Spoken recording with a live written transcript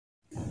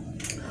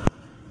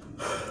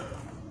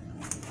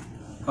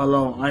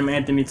Hello, I'm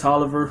Anthony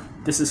Tolliver.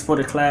 This is for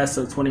the class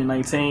of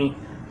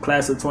 2019,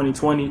 class of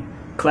 2020,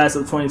 class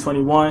of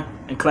 2021,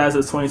 and class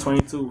of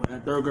 2022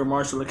 at Thurgood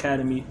Marshall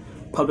Academy,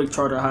 Public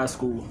Charter High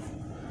School.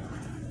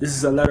 This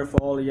is a letter for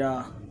all of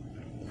y'all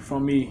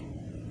from me.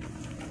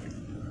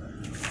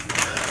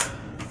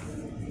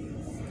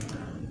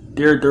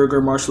 Dear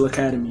Thurgood Marshall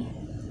Academy,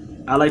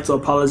 I'd like to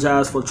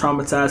apologize for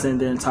traumatizing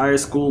the entire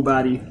school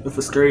body with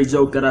a scary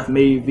joke that I've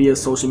made via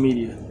social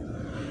media.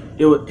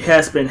 It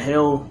has been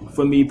hell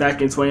for me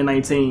back in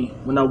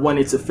 2019 when I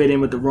wanted to fit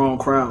in with the wrong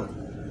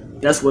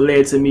crowd. That's what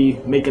led to me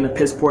making a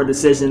piss poor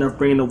decision of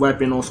bringing a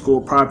weapon on school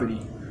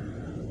property.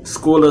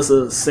 School is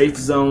a safe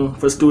zone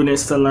for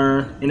students to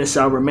learn, and it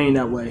shall remain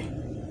that way.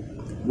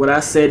 What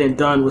I said and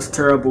done was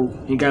terrible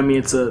and got me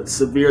into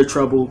severe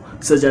trouble,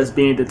 such as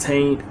being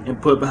detained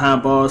and put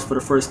behind bars for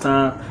the first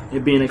time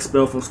and being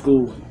expelled from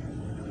school.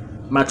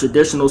 My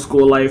traditional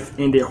school life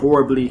ended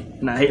horribly,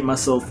 and I hate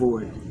myself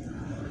for it.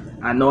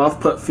 I know I've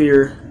put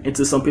fear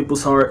into some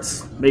people's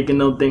hearts, making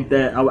them think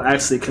that I would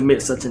actually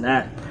commit such an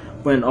act,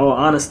 but in all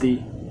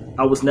honesty,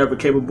 I was never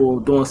capable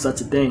of doing such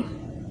a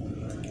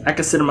thing. I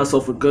consider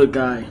myself a good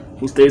guy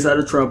who stays out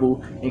of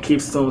trouble and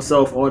keeps to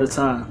himself all the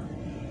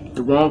time.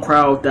 The wrong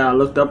crowd that I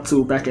looked up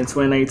to back in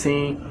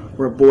 2019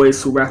 were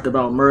boys who rapped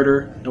about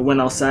murder and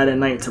went outside at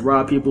night to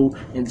rob people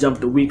and jump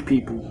the weak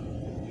people.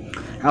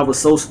 I was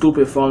so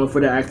stupid falling for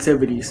their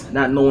activities,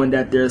 not knowing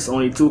that there's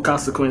only two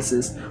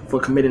consequences for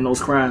committing those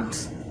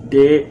crimes: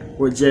 dead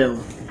or jail.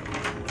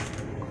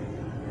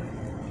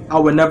 I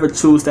would never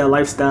choose that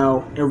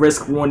lifestyle and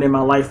risk ruining my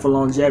life for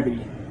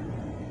longevity.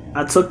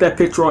 I took that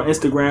picture on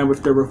Instagram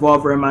with the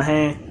revolver in my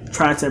hand,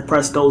 trying to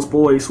impress those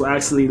boys who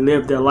actually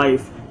lived their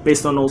life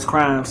based on those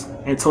crimes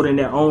and toting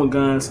their own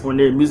guns on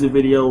their music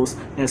videos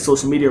and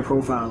social media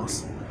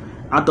profiles.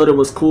 I thought it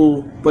was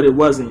cool, but it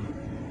wasn't.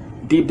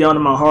 Deep down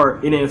in my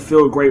heart, it didn't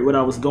feel great what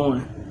I was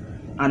doing.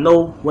 I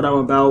know what I'm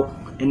about,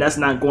 and that's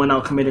not going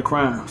out committing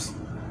crimes.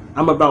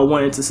 I'm about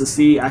wanting to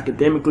succeed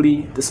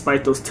academically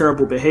despite those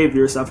terrible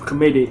behaviors I've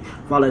committed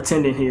while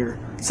attending here,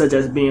 such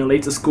as being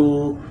late to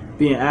school,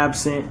 being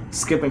absent,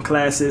 skipping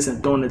classes,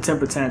 and throwing a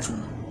temper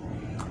tantrum.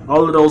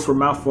 All of those were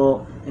my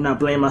fault, and I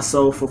blame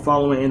myself for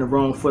following in the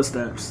wrong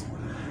footsteps.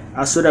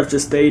 I should have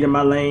just stayed in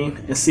my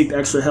lane and sought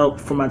extra help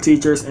from my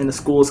teachers and the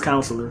school's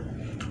counselor,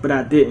 but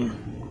I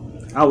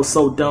didn't. I was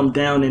so dumbed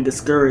down and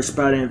discouraged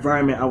by the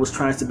environment I was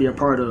trying to be a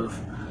part of.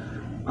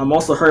 I'm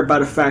also hurt by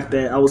the fact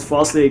that I was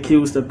falsely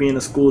accused of being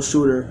a school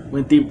shooter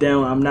when deep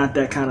down I'm not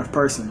that kind of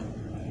person.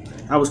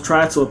 I was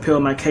trying to appeal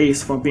my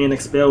case from being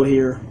expelled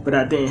here, but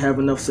I didn't have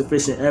enough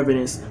sufficient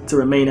evidence to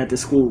remain at the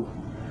school.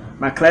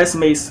 My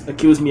classmates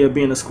accused me of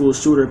being a school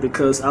shooter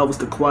because I was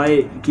the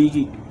quiet,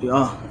 geeky,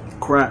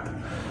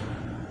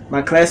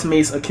 My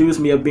classmates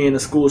accused me of being a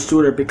school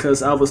shooter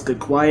because I was the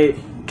quiet,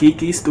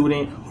 geeky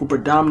student who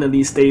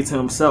predominantly stayed to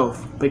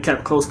himself, but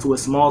kept close to a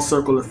small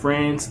circle of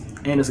friends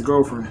and his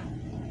girlfriend.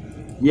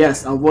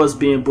 Yes, I was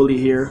being bullied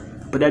here,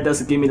 but that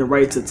doesn't give me the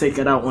right to take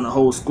it out on the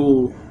whole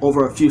school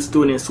over a few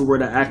students who were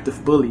the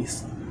active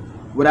bullies.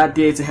 What I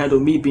did to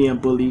handle me being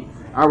bullied,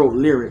 I wrote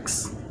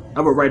lyrics.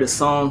 I would write a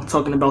song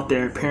talking about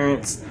their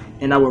appearance,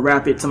 and I would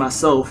rap it to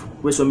myself,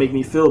 which would make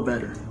me feel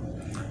better.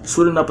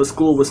 Shooting up a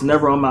school was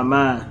never on my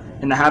mind,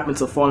 and I happened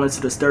to fall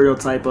into the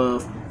stereotype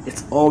of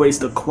it's always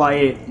the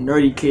quiet,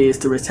 nerdy kids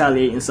to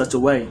retaliate in such a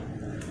way.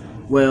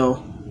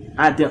 Well,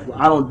 I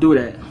don't do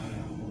that.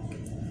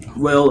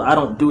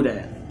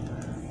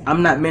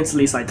 I'm not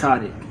mentally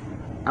psychotic.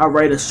 I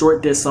write a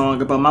short diss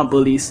song about my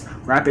bullies,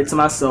 rap it to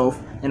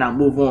myself, and I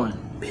move on,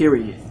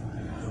 period.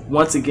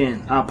 Once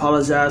again, I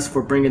apologize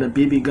for bringing a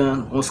BB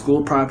gun on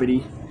school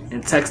property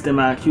and texting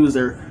my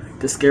accuser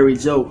the scary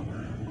joke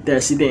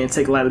that she didn't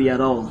take lightly at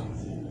all.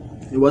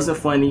 It wasn't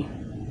funny.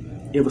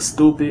 It was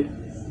stupid.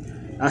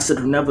 I should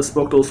have never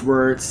spoke those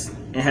words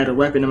and had a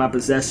weapon in my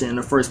possession in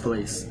the first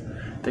place.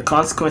 The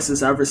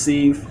consequences I've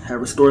received have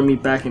restored me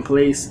back in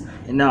place,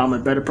 and now I'm a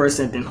better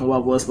person than who I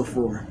was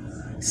before.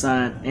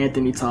 Signed,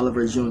 Anthony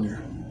Tolliver, Jr.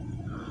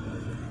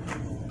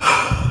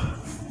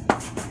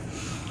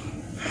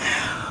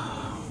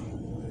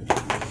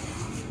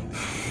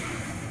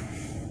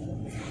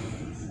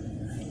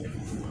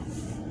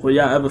 Will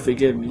y'all ever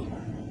forgive me?